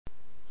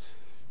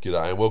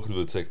G'day and welcome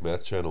to the Tech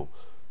Math channel.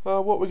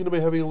 What we're going to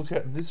be having a look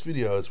at in this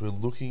video is we're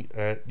looking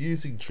at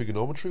using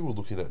trigonometry. We're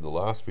looking at in the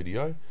last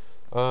video,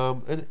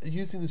 and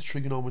using this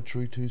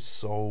trigonometry to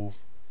solve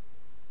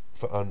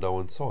for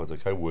unknown sides.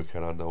 Okay, work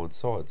out unknown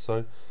sides.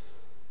 So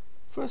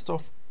first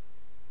off,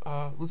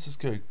 let's just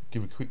go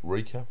give a quick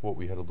recap of what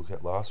we had to look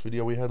at last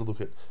video. We had to look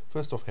at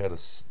first off how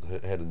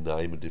to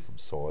name the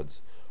different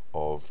sides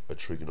of a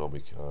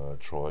trigonomic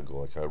triangle,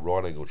 okay,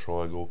 right angle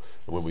triangle.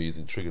 And when we're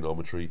using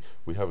trigonometry,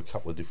 we have a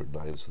couple of different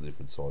names for the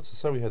different sides. So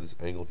say we have this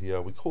angle here,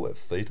 we call it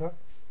theta.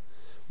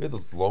 We have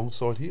the long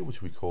side here,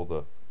 which we call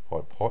the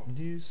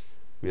hypotenuse.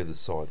 We have the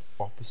side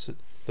opposite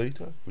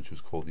theta, which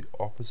was called the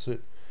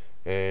opposite,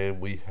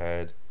 and we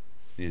had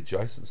the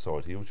adjacent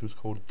side here, which was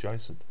called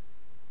adjacent.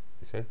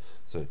 Okay,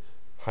 so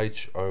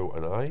H, O,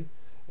 and A,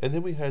 and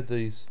then we had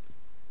these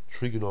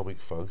trigonomic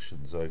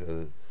functions.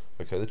 Okay,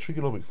 the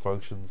trigonomic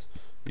functions,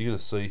 you're going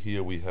to see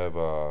here we have,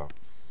 I'll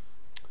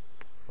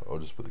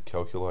just put the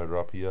calculator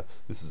up here.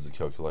 This is the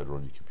calculator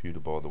on your computer,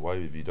 by the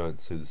way. If you don't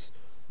see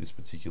this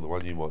particular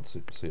one, you might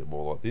see it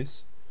more like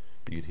this.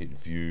 You can hit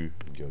view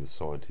and go to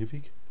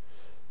scientific.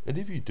 And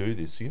if you do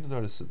this, you're going to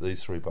notice that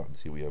these three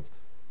buttons here, we have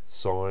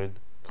sine,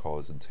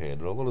 cos, and tan.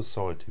 And a lot of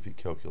scientific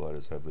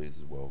calculators have these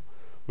as well.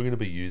 We're going to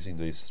be using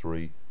these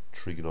three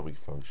trigonomic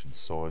functions,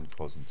 sine,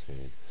 cos, and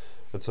tan.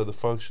 And so the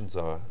functions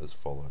are as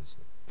follows.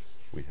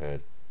 We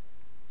had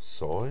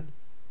sine,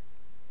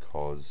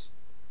 cos,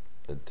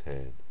 and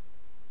tan.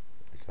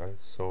 Okay,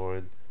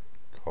 sine,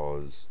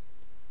 cos,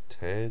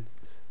 tan.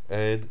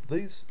 And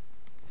these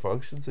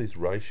functions, these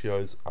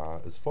ratios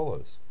are as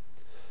follows.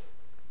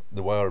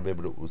 The way I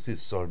remembered it was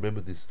this. So I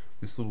remember this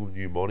little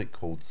mnemonic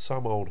called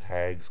some old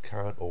hags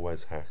can't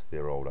always hack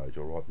their old age.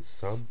 I'll write this: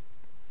 some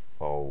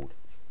old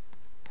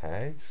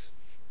hags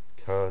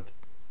can't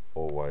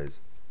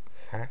always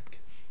hack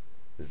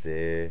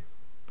their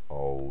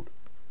old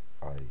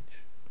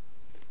age.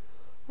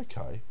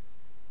 Okay,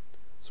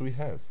 so we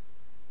have,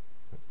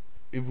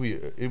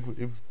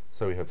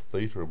 so we have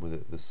theta, and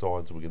with the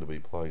sides we're going to be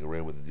playing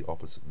around with the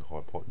opposite and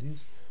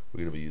hypotenuse. We're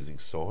going to be using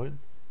sine.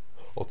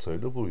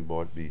 Alternatively, we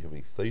might be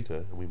having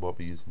theta and we might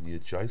be using the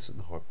adjacent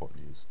and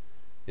hypotenuse.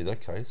 In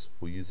that case,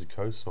 we'll use a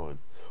cosine.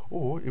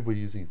 Or if we're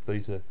using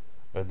theta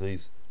and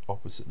these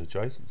opposite and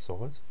adjacent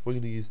sides, we're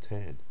going to use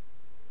tan.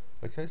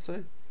 Okay,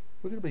 so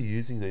we're going to be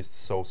using these to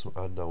solve some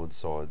unknown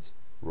sides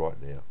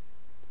right now.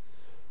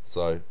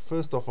 So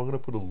first off, I'm going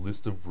to put a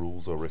list of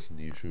rules I reckon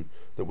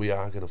that we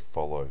are going to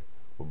follow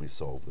when we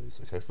solve these.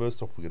 Okay,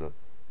 first off, we're going to,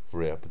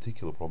 for our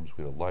particular problems,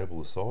 we're going to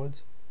label the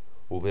sides.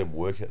 We'll then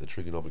work out the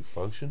trigonomic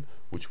function,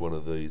 which one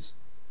of these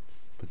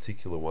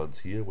particular ones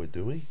here we're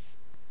doing,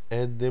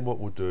 and then what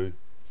we'll do,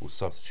 we'll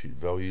substitute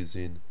values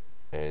in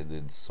and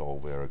then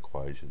solve our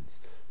equations.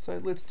 So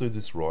let's do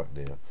this right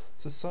now.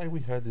 So say we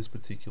had this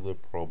particular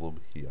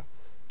problem here.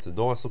 It's a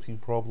nice looking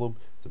problem,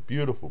 it's a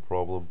beautiful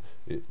problem,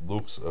 it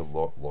looks a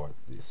lot like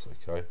this,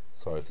 okay?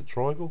 So it's a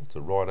triangle, it's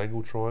a right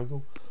angle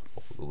triangle.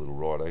 I'll put the little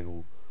right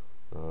angle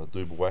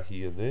doobie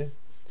wacky in there,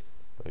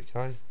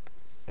 okay?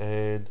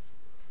 And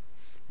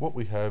what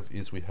we have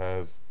is we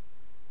have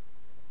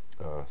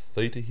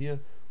theta here,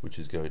 which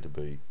is going to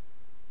be,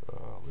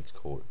 let's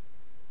call it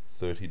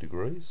 30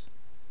 degrees.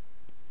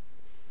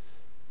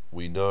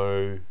 We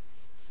know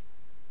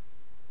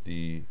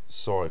the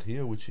side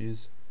here, which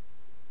is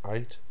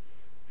 8.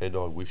 And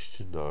I wish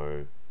to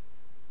know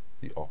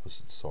the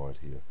opposite side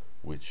here,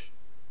 which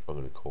I'm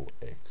going to call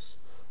x.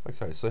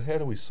 Okay, so how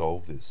do we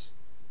solve this?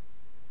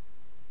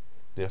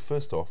 Now,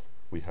 first off,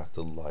 we have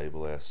to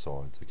label our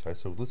sides. Okay,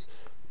 so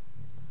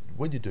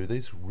when you do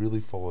these,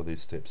 really follow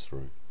these steps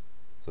through.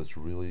 So it's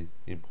really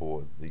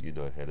important that you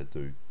know how to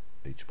do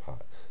each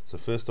part. So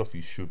first off,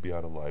 you should be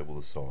able to label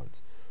the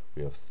sides.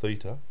 We have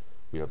theta,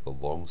 we have the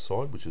long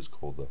side, which is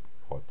called the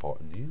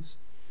hypotenuse.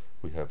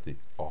 We have the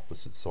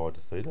opposite side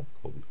to theta,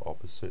 called the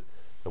opposite,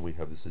 and we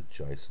have this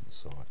adjacent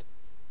side.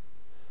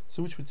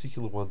 So which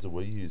particular ones are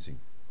we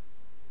using?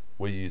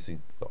 We're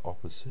using the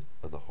opposite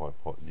and the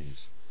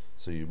hypotenuse.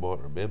 So you might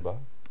remember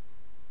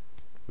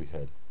we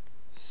had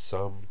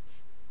some,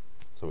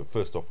 so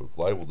first off we've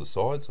labelled the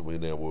sides and we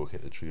now work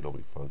out the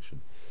trigonomic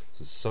function.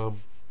 So some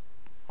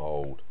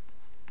old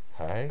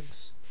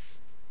hags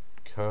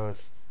can't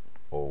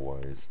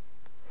always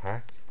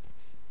hack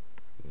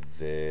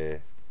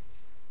their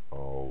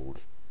old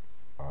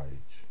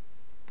age.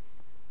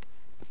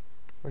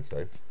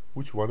 Okay,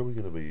 which one are we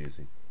going to be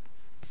using?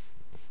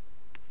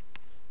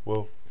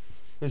 Well,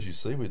 as you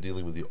see, we're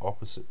dealing with the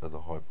opposite and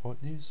the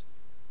hypotenuse.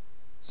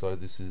 So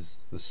this is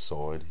the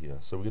sine here.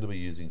 So we're going to be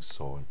using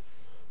sine.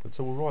 And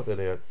so we'll write that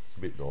out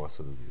a bit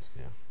nicer than this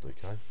now.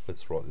 Okay,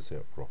 let's write this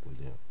out properly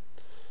now.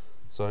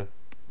 So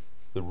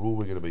the rule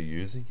we're going to be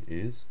using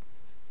is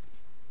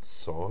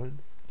sine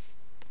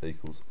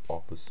equals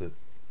opposite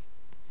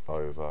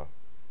over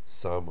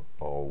some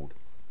old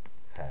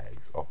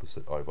hags,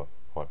 opposite over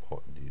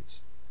hypotenuse.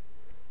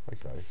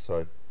 Okay,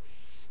 so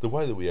the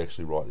way that we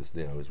actually write this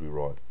now is we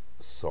write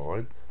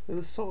sine. Now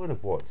the sine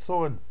of what?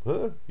 Sine,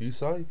 you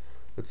say?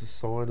 It's a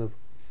sine of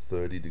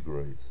 30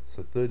 degrees.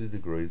 So 30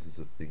 degrees is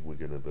the thing we're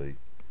going to be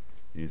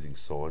using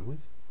sine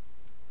with,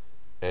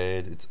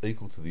 and it's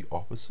equal to the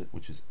opposite,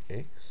 which is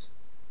x,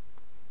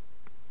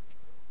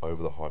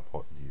 over the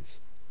hypotenuse,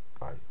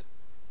 8.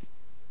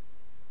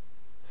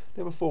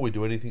 Now before we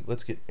do anything,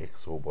 let's get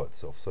x all by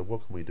itself. So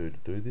what can we do to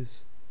do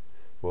this?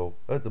 Well,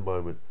 at the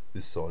moment,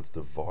 this side's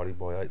dividing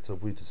by 8, so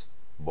if we just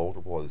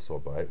multiply this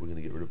side by 8, we're going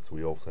to get rid of it, so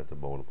we also have to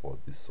multiply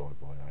this side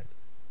by 8.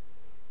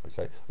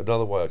 Okay,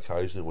 another way I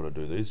occasionally want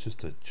to do these is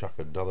just to chuck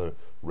another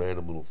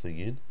random little thing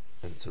in,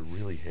 and it's a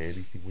really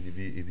handy thing when if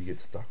you get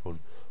stuck on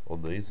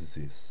these, is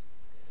this.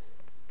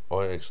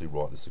 I actually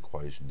write this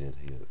equation down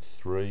here,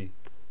 3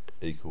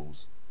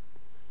 equals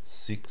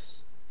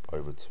 6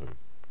 over 2,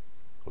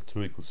 or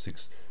 2 equals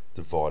 6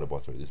 divided by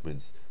 3. This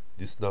means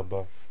this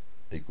number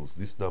equals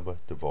this number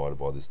divided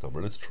by this number,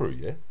 and it's true,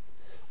 yeah?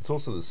 It's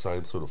also the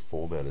same sort of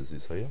format as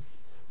this here.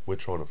 We're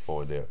trying to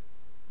find out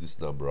this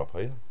number up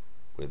here,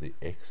 where the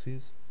x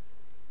is.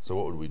 So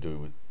what would we do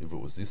with, if it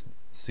was this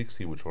 6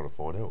 here we're trying to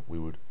find out, we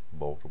would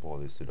multiply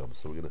these two numbers.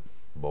 So we're going to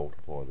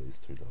multiply these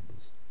two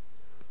numbers.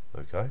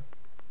 Okay?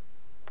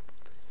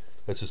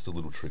 That's just a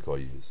little trick I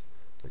use.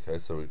 Okay,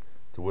 so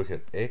to work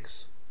out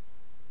x,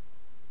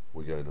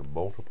 we're going to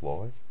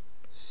multiply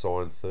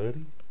sine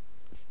 30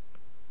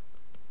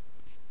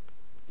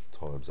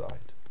 times 8.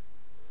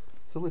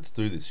 So let's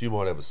do this. You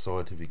might have a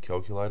scientific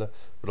calculator,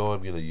 but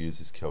I'm going to use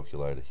this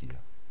calculator here.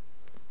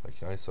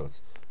 Okay, so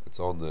it's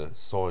on the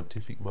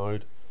scientific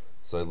mode.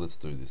 So let's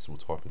do this. We'll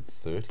type in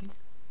 30.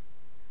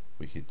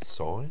 We hit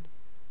sine,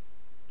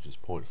 which is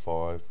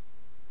 0.5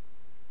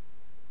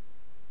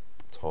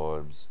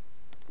 times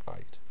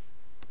 8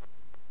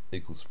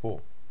 equals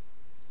 4.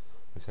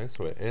 Okay,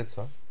 so our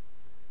answer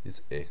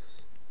is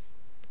x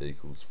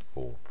equals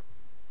 4.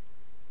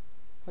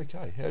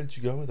 Okay, how did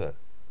you go with that?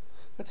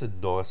 That's a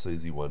nice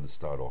easy one to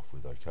start off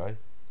with, okay?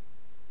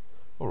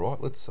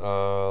 Alright, let's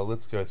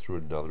go through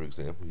another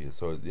example here.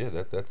 So yeah,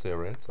 that's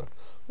our answer.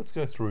 Let's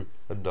go through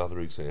another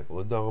example.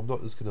 And no, I'm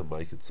not just going to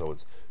make it so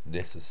it's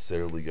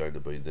necessarily going to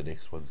be, the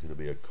next one's going to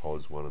be a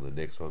cos one, and the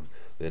next one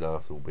then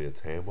after will be a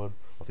tan one.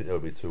 I think that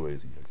would be too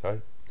easy,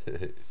 okay?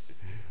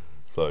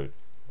 So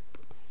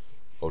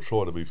I'll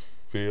try to be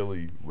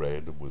fairly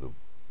random with them,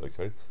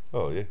 okay?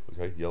 Oh yeah,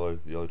 okay, yellow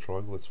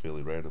triangle, that's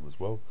fairly random as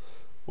well.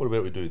 What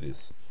about we do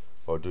this?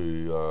 I'll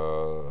do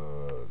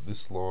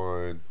this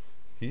line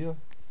here,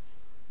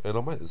 and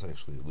I'll make this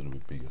actually a little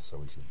bit bigger so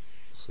we can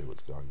see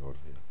what's going on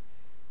here.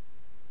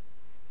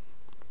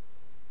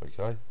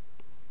 Okay,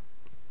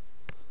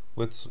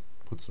 let's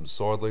put some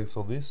side lengths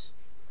on this.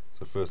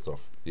 So first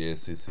off,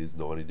 yes, this is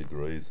 90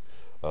 degrees.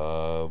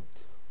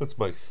 Let's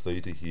make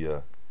theta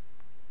here,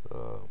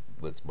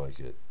 let's make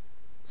it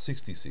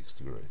 66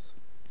 degrees.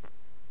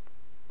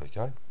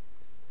 Okay,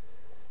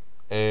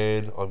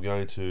 and we're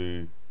going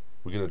to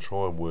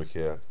try and work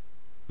out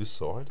this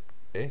side,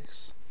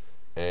 x,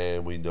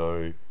 and we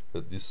know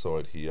that this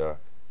side here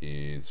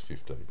is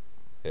 15.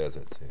 How's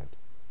that sound?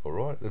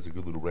 Alright, that's a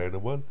good little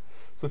random one.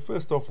 So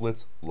first off,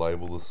 let's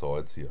label the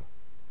sides here.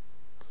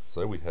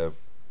 So we have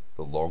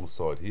the long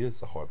side here, it's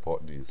the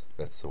hypotenuse.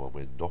 That's the one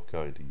we're not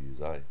going to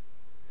use, eh?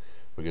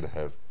 We're going to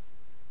have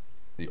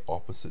the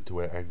opposite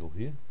to our angle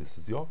here. This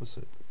is the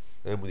opposite.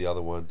 And the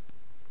other one,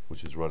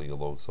 which is running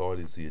alongside,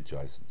 is the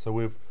adjacent. So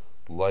we've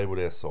labelled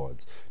our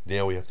sides.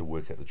 Now we have to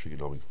work out the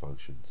trigonomic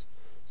functions.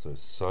 So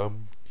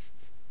some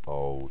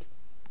old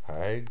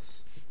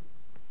hags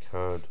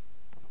can't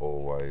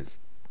always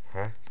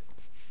hack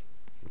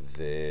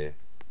their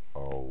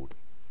old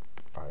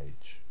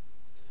age.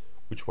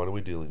 Which one are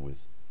we dealing with?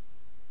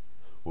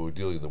 Well, we're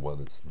dealing with the one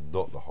that's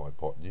not the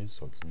hypotenuse,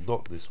 so it's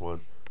not this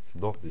one, it's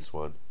not this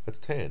one, it's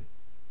tan.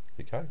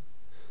 Okay?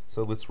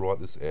 So let's write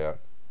this out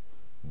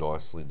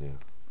nicely now.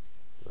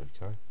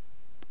 Okay?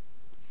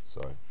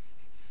 So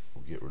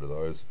we'll get rid of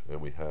those, and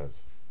we have,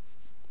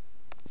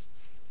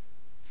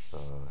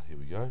 here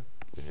we go,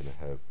 we're going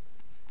to have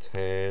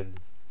tan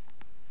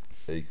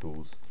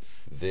equals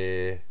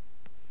their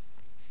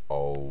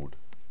old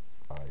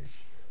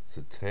age.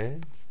 So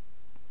tan,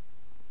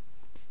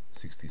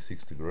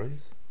 66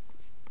 degrees,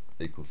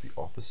 equals the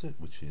opposite,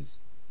 which is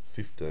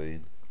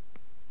 15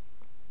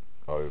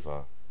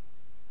 over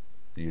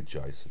the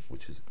adjacent,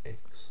 which is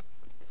x.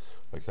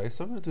 Okay,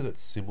 so I'm going to do that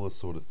similar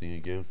sort of thing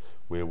again,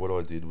 where what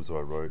I did was I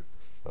wrote,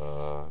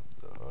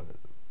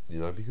 you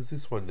know, because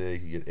this one there,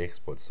 you get x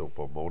by itself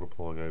by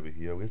multiplying over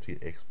here. We have to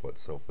get x by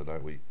itself, then,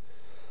 don't we?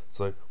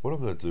 So what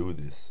I'm going to do with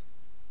this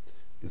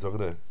is I'm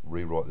going to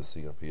rewrite this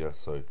thing up here.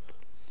 So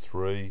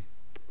 3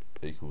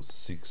 equals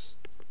 6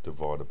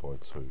 divided by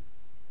 2.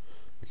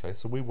 Okay,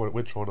 so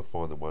we're trying to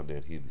find the one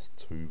down here, this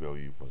 2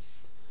 value one.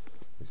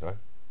 Okay,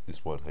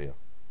 this one here.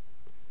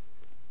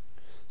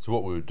 So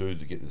what we would do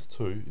to get this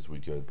 2 is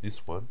we'd go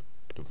this one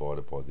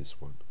divided by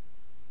this one.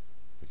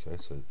 Okay,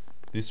 so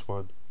this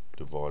one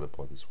divided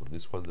by this one,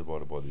 this one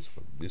divided by this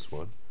one, this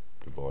one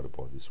divided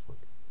by this one.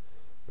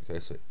 Okay,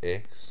 so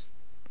x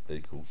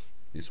equals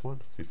this one,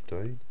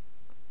 15,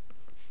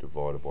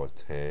 divided by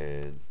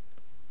tan,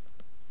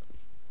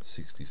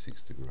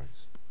 66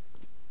 degrees.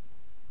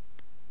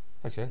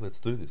 Okay, let's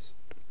do this.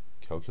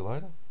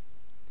 Calculator.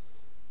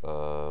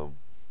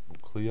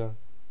 clear,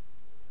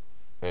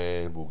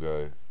 and we'll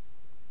go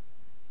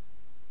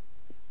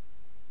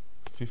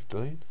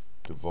 15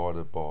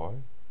 divided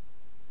by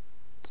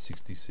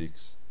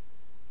 66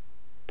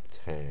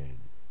 tan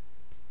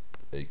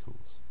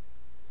equals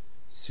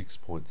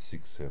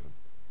 6.67.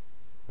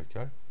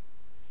 Okay?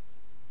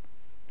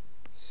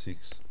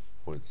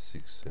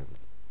 6.67.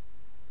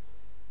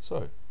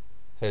 So,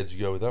 how'd you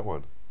go with that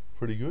one?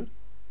 Pretty good?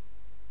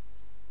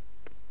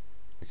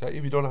 Okay,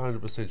 if you're not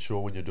 100%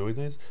 sure when you're doing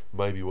these,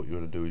 maybe what you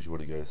want to do is you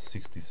want to go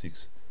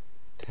 66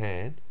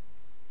 tan.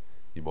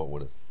 You might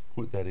want to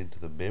put that into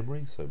the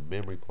memory, so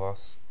memory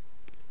plus,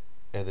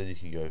 and then you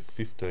can go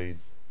 15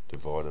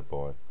 divided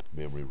by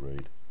memory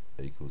read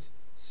equals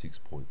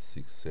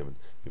 6.67.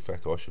 In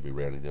fact, I should be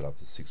rounding that up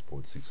to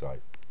 6.68.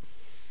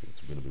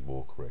 It's going to be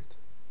more correct.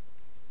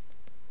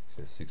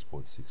 Okay,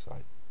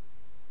 6.68.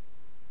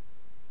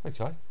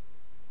 Okay.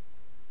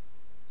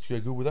 Did you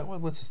go good with that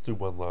one? Let's just do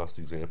one last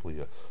example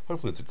here.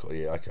 Hopefully it's a...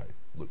 Yeah, okay.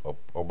 Look,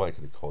 I'll make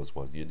it a cos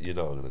one. You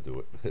know I'm going to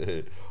do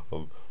it.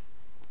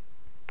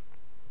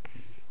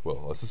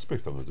 Well, I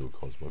suspect I'm going to do a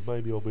cos one.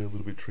 Maybe I'll be a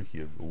little bit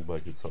tricky and we'll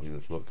make it something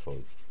that's not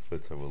cos.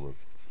 Let's have a look.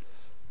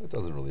 That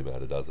doesn't really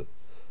matter, does it?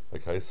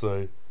 Okay,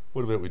 so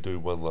what about we do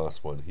one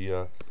last one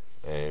here,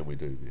 and we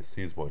do this.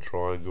 Here's my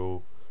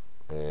triangle,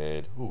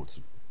 and oh, it's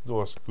a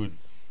nice, good,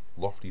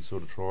 lofty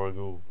sort of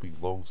triangle, big,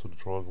 long sort of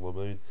triangle, I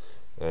mean.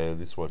 And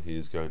this one here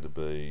is going to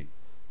be,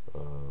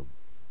 I'm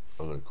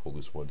going to call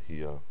this one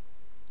here,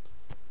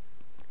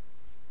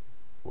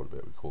 what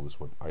about we call this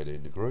one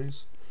 18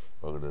 degrees.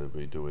 I'm going to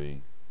be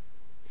doing,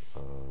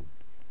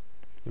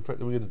 in fact,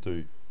 we're going to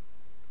do,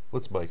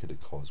 let's make it a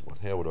cos one.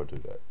 How would I do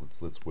that?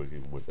 Let's work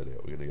that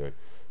out. We're going to go,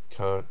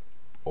 can't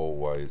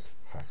always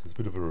hack. It's a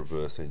bit of a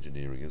reverse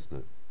engineering, isn't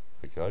it?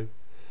 Okay,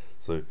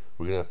 so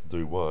we're going to have to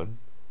do one,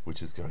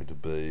 which is going to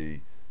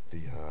be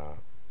the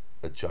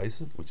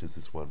adjacent, which is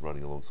this one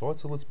running alongside.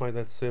 So let's make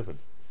that 7,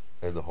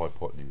 and the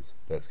hypotenuse,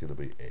 that's going to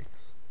be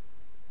x.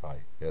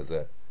 Hey, how's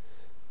that?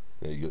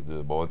 Now you get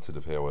the mindset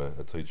of how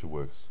a teacher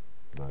works.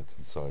 No, it's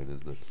insane,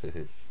 isn't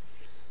it?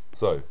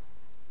 So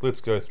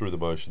let's go through the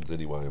motions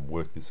anyway and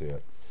work this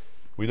out.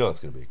 We know it's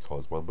going to be a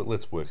cos one, but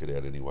let's work it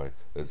out anyway,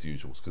 as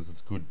usual, because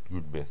it's a good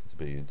method to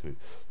be into.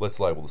 Let's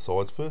label the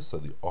sides first. So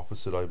the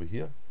opposite over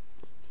here,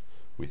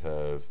 we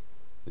have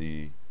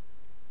the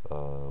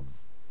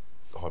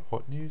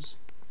hypotenuse,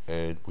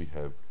 and we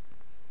have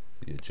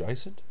the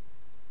adjacent.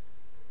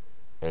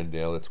 And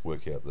now let's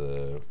work out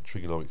the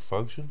trigonomic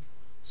function.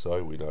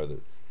 So we know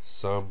that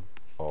some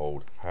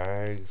old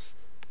hags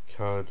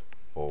can't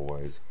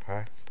always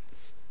hack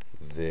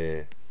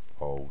their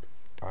old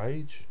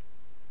age.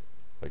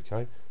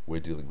 Okay, we're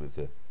dealing with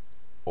the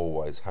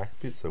always hack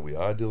bit, so we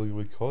are dealing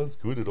with cos.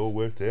 Good, it all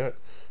worked out.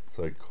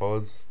 So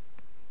cos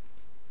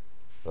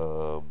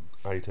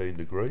 18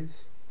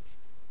 degrees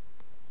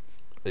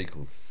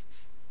equals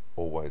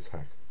always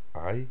hack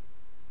A,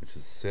 which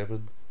is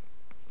 7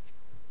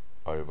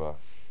 over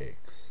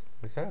x.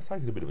 Okay, I've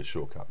taken a bit of a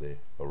shortcut there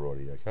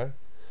already. Okay,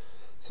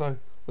 so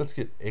let's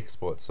get x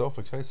by itself.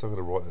 Okay, so I'm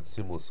going to write that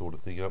similar sort of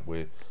thing up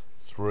where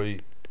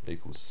 3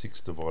 equals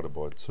 6 divided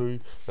by 2,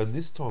 and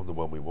this time the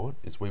one we want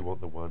is we want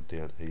the one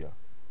down here,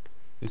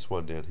 this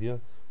one down here,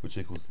 which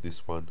equals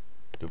this one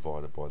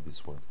divided by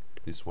this one,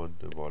 this one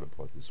divided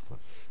by this one,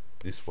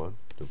 this one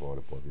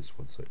divided by this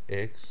one. So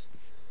x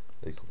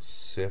equals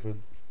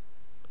 7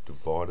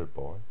 divided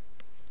by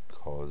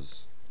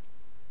cos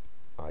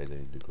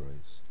 18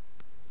 degrees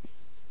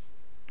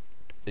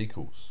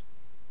equals,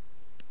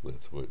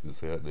 let's work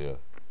this out now.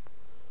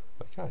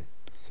 Okay,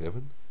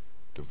 7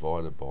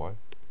 divided by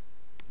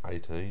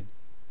 18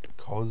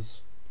 cos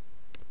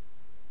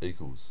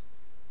equals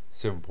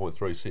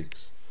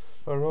 7.36.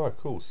 Alright,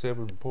 cool,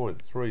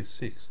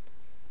 7.36.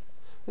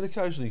 And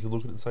occasionally you can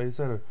look at it and say, is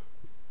that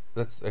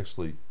that's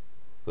actually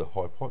the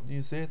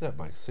hypotenuse there? That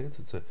makes sense.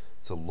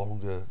 It's a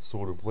longer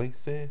sort of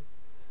length there,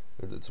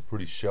 and it's a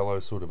pretty shallow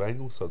sort of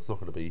angle, so it's not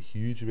going to be a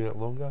huge amount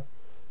longer.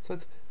 So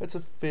it's a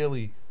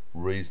fairly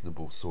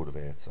reasonable sort of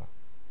answer.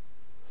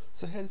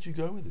 So how did you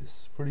go with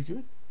this? Pretty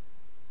good?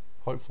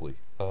 Hopefully.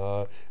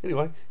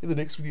 Anyway, in the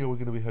next video we're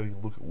going to be having a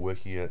look at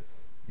working out,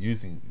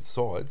 using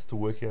sides to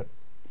work out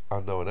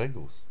unknown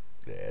angles.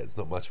 Yeah, it's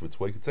not much of a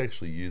tweak. It's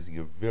actually using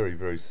a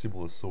very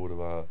similar sort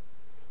of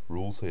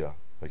rules here.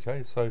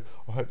 Okay, so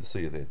I hope to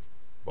see you then.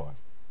 Bye.